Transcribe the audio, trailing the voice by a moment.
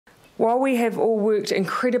While we have all worked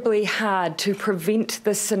incredibly hard to prevent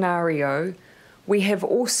this scenario, we have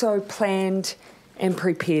also planned and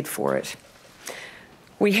prepared for it.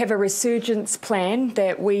 We have a resurgence plan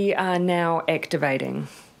that we are now activating.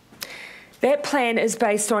 That plan is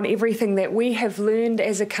based on everything that we have learned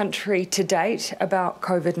as a country to date about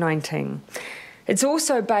COVID-19. It's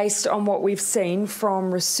also based on what we've seen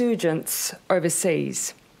from resurgence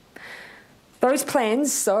overseas. Those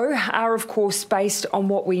plans, though, are of course based on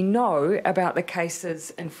what we know about the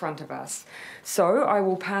cases in front of us. So I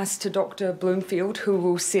will pass to Dr. Bloomfield, who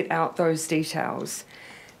will set out those details.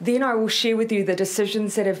 Then I will share with you the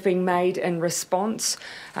decisions that have been made in response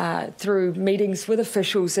through meetings with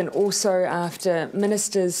officials and also after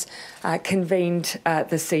ministers convened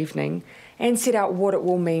this evening, and set out what it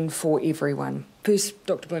will mean for everyone. First,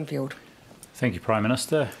 Dr. Bloomfield. Thank you, Prime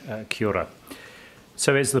Minister. Kia ora.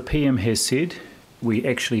 So as the PM has said, we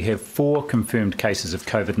actually have 4 confirmed cases of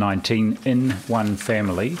COVID-19 in one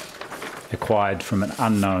family acquired from an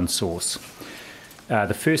unknown source.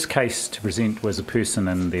 The first case to present was a person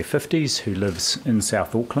in their 50s who lives in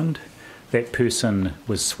South Auckland. That person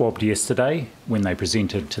was swabbed yesterday when they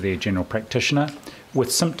presented to their general practitioner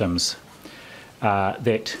with symptoms.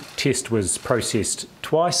 That test was processed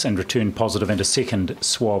twice and returned positive, and a second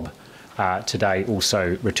swab today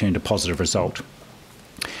also returned a positive result.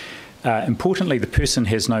 Importantly, the person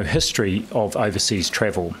has no history of overseas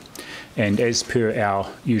travel, and as per our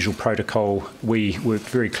usual protocol, we worked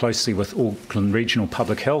very closely with Auckland Regional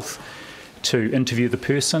Public Health to interview the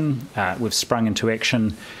person. We've sprung into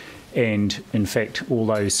action, and in fact all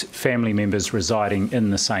those family members residing in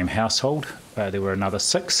the same household, there were another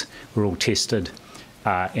 6, were all tested,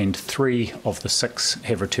 and 3 of the 6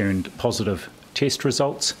 have returned positive test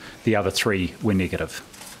results. The other 3 were negative.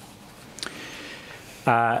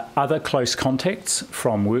 Other close contacts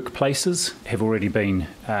from workplaces have already been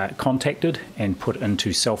contacted and put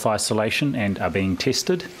into self-isolation and are being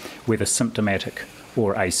tested, whether symptomatic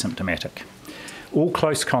or asymptomatic. All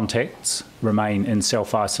close contacts remain in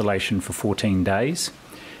self-isolation for 14 days,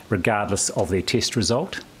 regardless of their test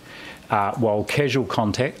result, while casual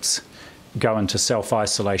contacts go into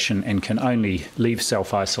self-isolation and can only leave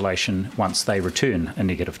self-isolation once they return a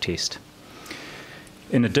negative test.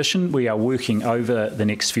 In addition, we are working over the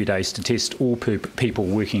next few days to test all people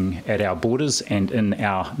working at our borders and in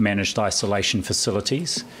our managed isolation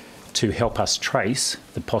facilities to help us trace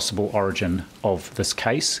the possible origin of this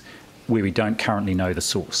case, where we don't currently know the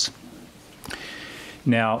source.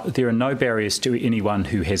 Now, there are no barriers to anyone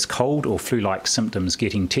who has cold or flu-like symptoms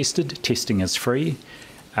getting tested. Testing is free.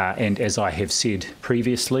 And as I have said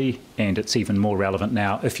previously, and it's even more relevant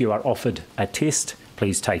now, if you are offered a test,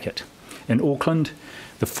 please take it. In Auckland,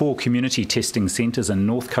 the 4 community testing centres in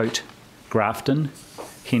Northcote, Grafton,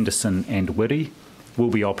 Henderson and Wiri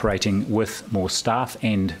will be operating with more staff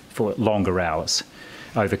and for longer hours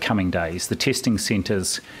over coming days. The testing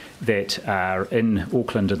centres that are in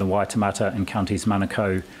Auckland and the Waitemata and counties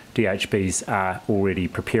Manukau DHBs are already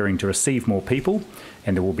preparing to receive more people,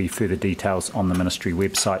 and there will be further details on the Ministry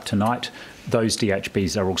website tonight. Those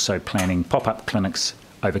DHBs are also planning pop-up clinics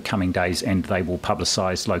over coming days, and they will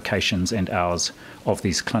publicise locations and hours of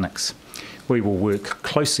these clinics. We will work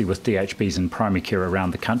closely with DHBs in primary care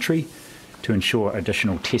around the country to ensure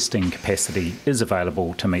additional testing capacity is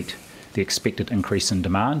available to meet the expected increase in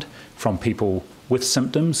demand from people with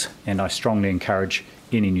symptoms, and I strongly encourage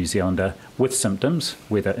any New Zealander with symptoms,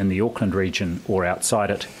 whether in the Auckland region or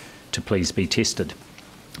outside it, to please be tested.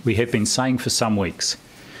 We have been saying for some weeks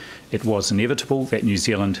it was inevitable that New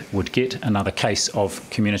Zealand would get another case of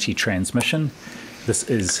community transmission. This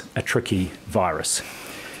is a tricky virus.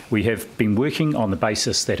 We have been working on the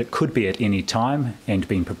basis that it could be at any time and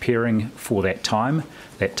been preparing for that time.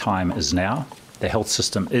 That time is now. The health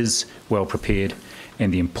system is well prepared,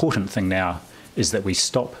 and the important thing now is that we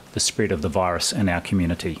stop the spread of the virus in our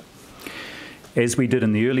community. As we did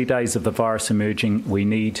in the early days of the virus emerging, we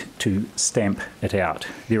need to stamp it out.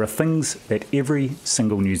 There are things that every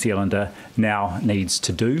single New Zealander now needs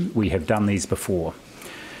to do. We have done these before.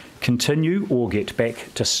 Continue or get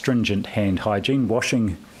back to stringent hand hygiene,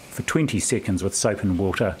 washing for 20 seconds with soap and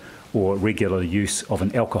water, or regular use of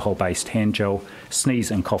an alcohol-based hand gel.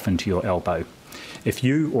 Sneeze and cough into your elbow. If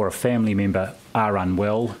you or a family member are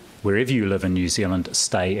unwell, wherever you live in New Zealand,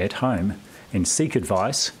 stay at home and seek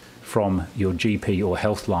advice from your GP or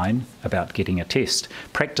Healthline about getting a test.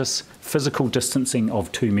 Practice physical distancing of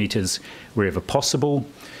 2 metres wherever possible,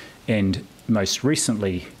 and most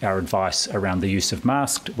recently our advice around the use of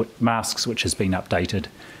masks, which has been updated.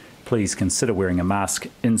 Please consider wearing a mask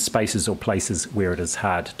in spaces or places where it is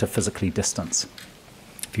hard to physically distance.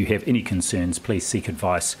 If you have any concerns, please seek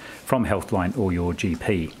advice from Healthline or your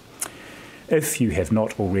GP. If you have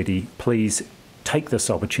not already, please take this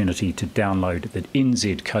opportunity to download the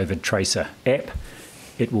NZ COVID Tracer app.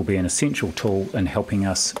 It will be an essential tool in helping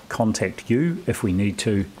us contact you if we need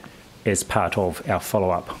to as part of our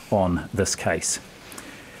follow-up on this case.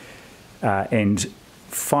 And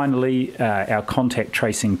finally, our contact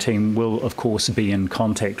tracing team will, of course, be in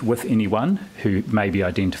contact with anyone who may be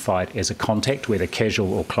identified as a contact, whether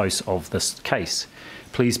casual or close, of this case.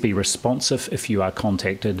 Please be responsive if you are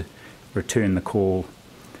contacted, return the call,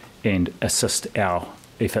 and assist our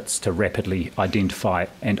efforts to rapidly identify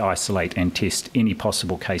and isolate and test any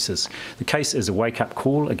possible cases. The case is a wake-up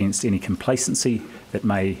call against any complacency that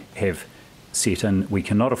may have set in. We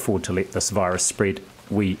cannot afford to let this virus spread.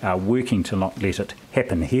 We are working to not let it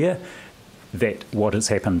happen here. That what has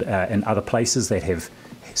happened in other places that have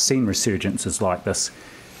seen resurgences like this.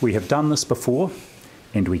 We have done this before,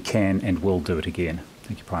 and we can and will do it again.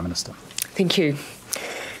 Thank you, Prime Minister. Thank you.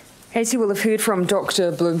 As you will have heard from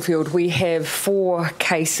Dr. Bloomfield, we have 4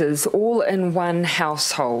 cases, all in one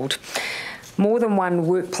household. More than one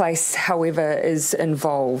workplace, however, is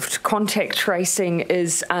involved. Contact tracing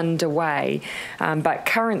is underway, but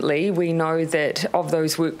currently we know that of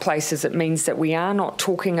those workplaces, it means that we are not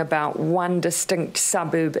talking about one distinct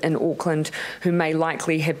suburb in Auckland who may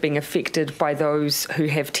likely have been affected by those who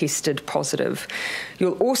have tested positive.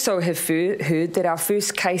 You'll also have heard that our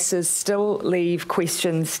first cases still leave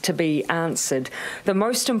questions to be answered, the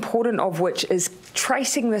most important of which is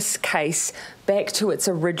tracing this case back to its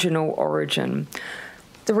original origin.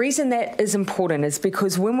 The reason that is important is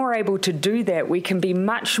because when we're able to do that, we can be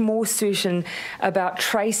much more certain about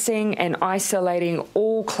tracing and isolating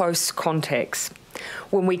all close contacts.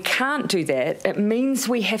 When we can't do that, it means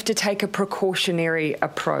we have to take a precautionary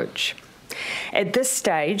approach. At this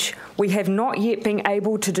stage, we have not yet been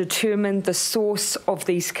able to determine the source of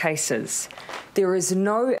these cases. There is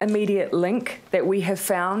no immediate link that we have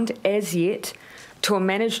found as yet to a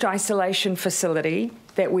managed isolation facility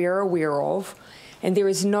that we are aware of, and there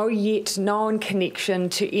is no yet known connection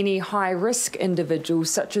to any high-risk individuals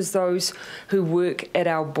such as those who work at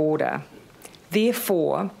our border.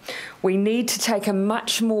 Therefore, we need to take a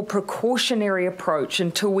much more precautionary approach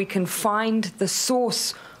until we can find the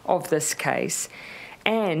source of this case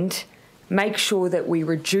and make sure that we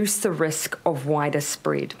reduce the risk of wider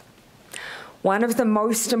spread. One of the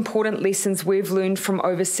most important lessons we've learned from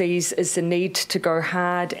overseas is the need to go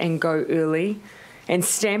hard and go early and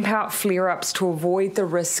stamp out flare-ups to avoid the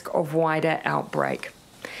risk of wider outbreak.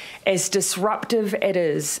 As disruptive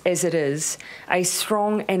as it is, a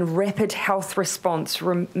strong and rapid health response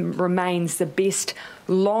remains the best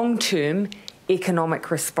long-term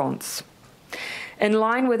economic response. In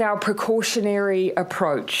line with our precautionary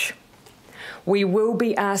approach, we will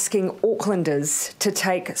be asking Aucklanders to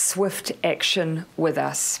take swift action with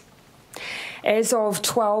us. As of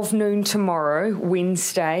 12 noon tomorrow,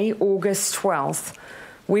 Wednesday, August 12th,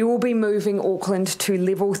 we will be moving Auckland to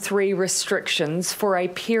level 3 restrictions for a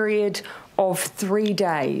period of 3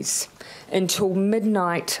 days until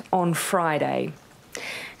midnight on Friday.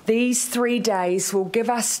 These 3 days will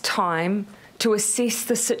give us time to assess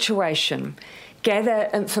the situation, gather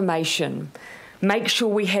information, make sure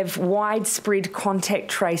we have widespread contact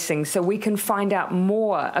tracing so we can find out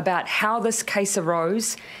more about how this case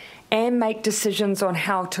arose and make decisions on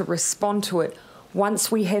how to respond to it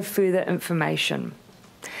once we have further information.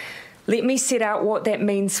 Let me set out what that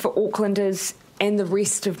means for Aucklanders and the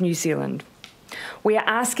rest of New Zealand. We are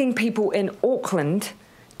asking people in Auckland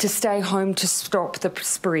to stay home to stop the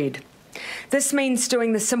spread. This means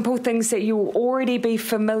doing the simple things that you will already be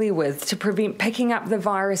familiar with to prevent picking up the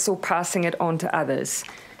virus or passing it on to others.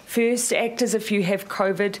 First, act as if you have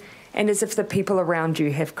COVID and as if the people around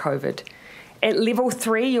you have COVID. At level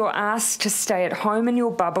 3, you're asked to stay at home in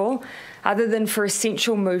your bubble, other than for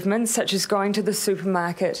essential movements such as going to the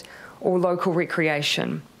supermarket or local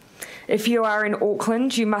recreation. If you are in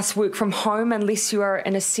Auckland, you must work from home unless you are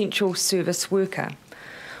an essential service worker.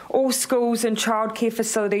 All schools and childcare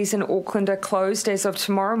facilities in Auckland are closed as of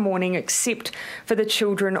tomorrow morning, except for the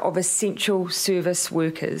children of essential service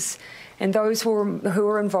workers. And those who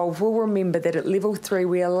are involved will remember that at level 3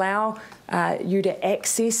 we allow you to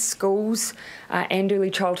access schools and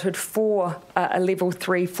early childhood for a level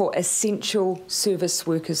 3 for essential service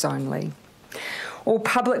workers only. All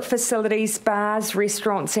public facilities, bars,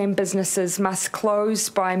 restaurants and businesses must close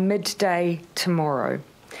by midday tomorrow.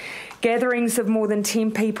 Gatherings of more than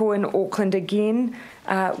 10 people in Auckland again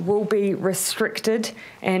will be restricted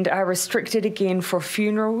and are restricted again for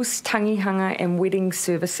funerals, tangihanga and wedding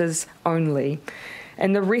services only.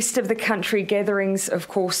 And the rest of the country gatherings, of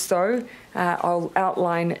course, though, I'll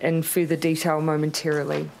outline in further detail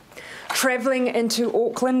momentarily. Travelling into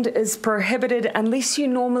Auckland is prohibited unless you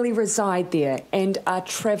normally reside there and are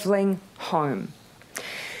travelling home.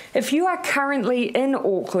 If you are currently in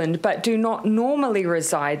Auckland but do not normally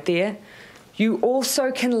reside there, you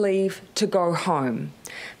also can leave to go home.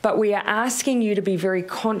 But we are asking you to be very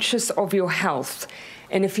conscious of your health.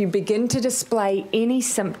 And if you begin to display any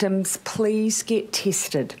symptoms, please get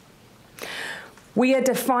tested. We are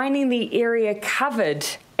defining the area covered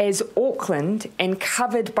as Auckland and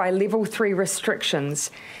covered by level 3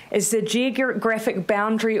 restrictions as the geographic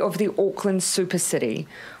boundary of the Auckland supercity,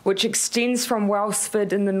 which extends from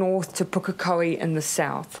Wellsford in the north to Pukekohe in the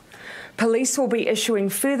south. Police will be issuing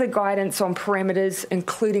further guidance on parameters,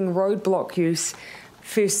 including roadblock use,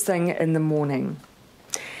 first thing in the morning.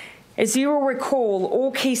 As you will recall,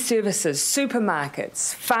 all key services,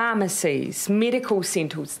 supermarkets, pharmacies, medical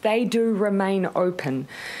centres, they do remain open.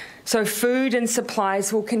 So food and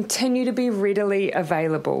supplies will continue to be readily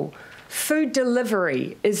available. Food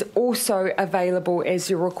delivery is also available, as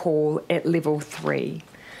you recall, at level 3.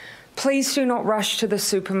 Please do not rush to the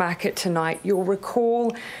supermarket tonight. You'll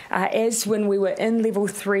recall, as when we were in level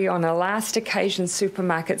 3 on a last occasion,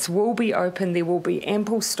 supermarkets will be open. There will be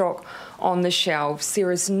ample stock on the shelves.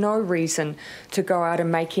 There is no reason to go out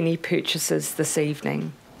and make any purchases this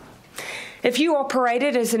evening. If you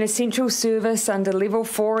operated as an essential service under level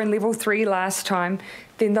 4 and level 3 last time,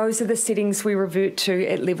 then those are the settings we revert to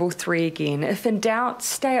at level 3 again. If in doubt,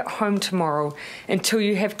 stay at home tomorrow until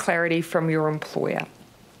you have clarity from your employer.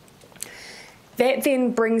 That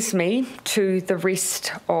then brings me to the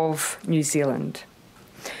rest of New Zealand.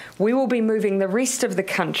 We will be moving the rest of the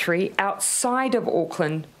country outside of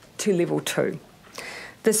Auckland to level 2.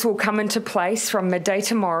 This will come into place from midday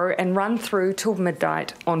tomorrow and run through till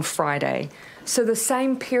midnight on Friday. So the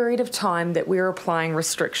same period of time that we're applying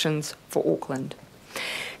restrictions for Auckland.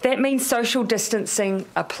 That means social distancing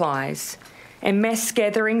applies, and mass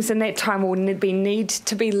gatherings in that time will need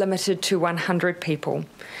to be limited to 100 people.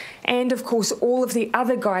 And of course, all of the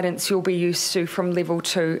other guidance you'll be used to from level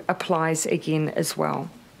 2 applies again as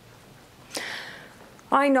well.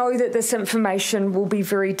 I know that this information will be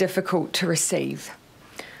very difficult to receive.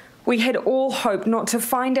 We had all hoped not to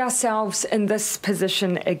find ourselves in this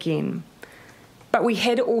position again, but we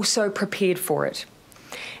had also prepared for it.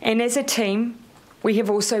 And as a team, we have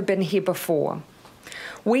also been here before.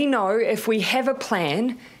 We know if we have a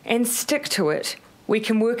plan and stick to it, we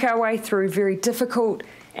can work our way through very difficult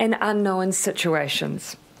and unknown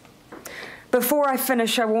situations. Before I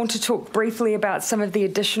finish, I want to talk briefly about some of the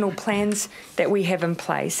additional plans that we have in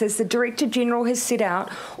place. As the Director General has set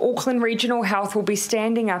out, Auckland Regional Health will be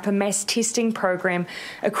standing up a mass testing program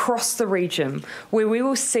across the region, where we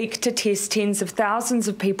will seek to test tens of thousands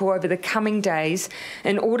of people over the coming days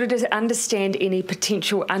in order to understand any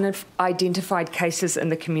potential unidentified cases in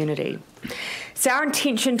the community. It's our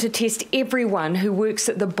intention to test everyone who works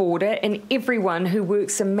at the border and everyone who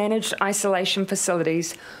works in managed isolation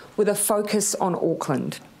facilities with a focus on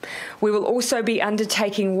Auckland. We will also be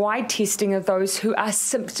undertaking wide testing of those who are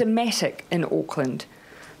symptomatic in Auckland.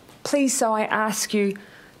 Please, so I ask you,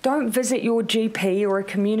 don't visit your GP or a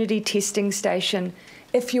community testing station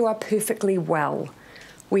if you are perfectly well.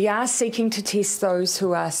 We are seeking to test those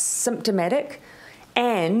who are symptomatic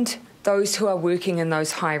and those who are working in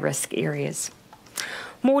those high-risk areas.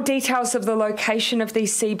 More details of the location of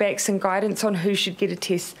these CBACs and guidance on who should get a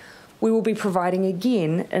test we will be providing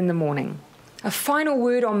again in the morning. A final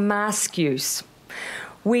word on mask use.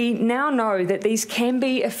 We now know that these can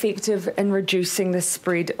be effective in reducing the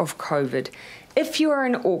spread of COVID. If you are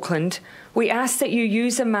in Auckland, we ask that you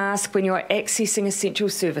use a mask when you are accessing essential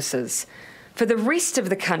services. For the rest of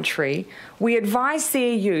the country, we advise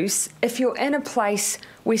their use if you're in a place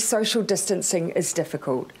where social distancing is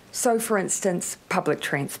difficult. So, for instance, public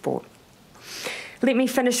transport. Let me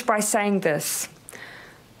finish by saying this.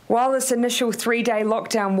 While this initial 3-day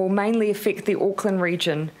lockdown will mainly affect the Auckland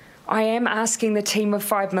region, I am asking the team of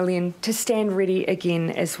 5 million to stand ready again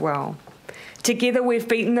as well. Together we've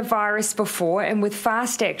beaten the virus before, and with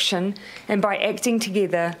fast action and by acting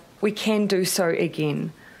together, we can do so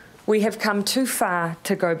again. We have come too far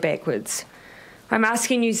to go backwards. I'm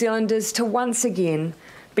asking New Zealanders to once again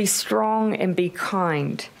be strong and be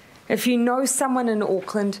kind. If you know someone in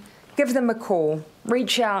Auckland, give them a call,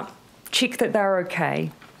 reach out, check that they're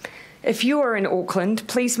okay. If you are in Auckland,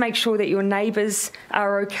 please make sure that your neighbours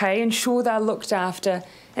are okay, ensure they're looked after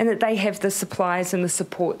and that they have the supplies and the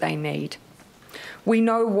support they need. We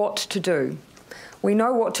know what to do. We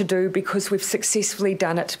know what to do because we've successfully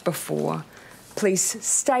done it before. please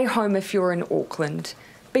stay home if you're in Auckland.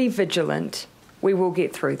 Be vigilant. We will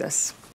get through this.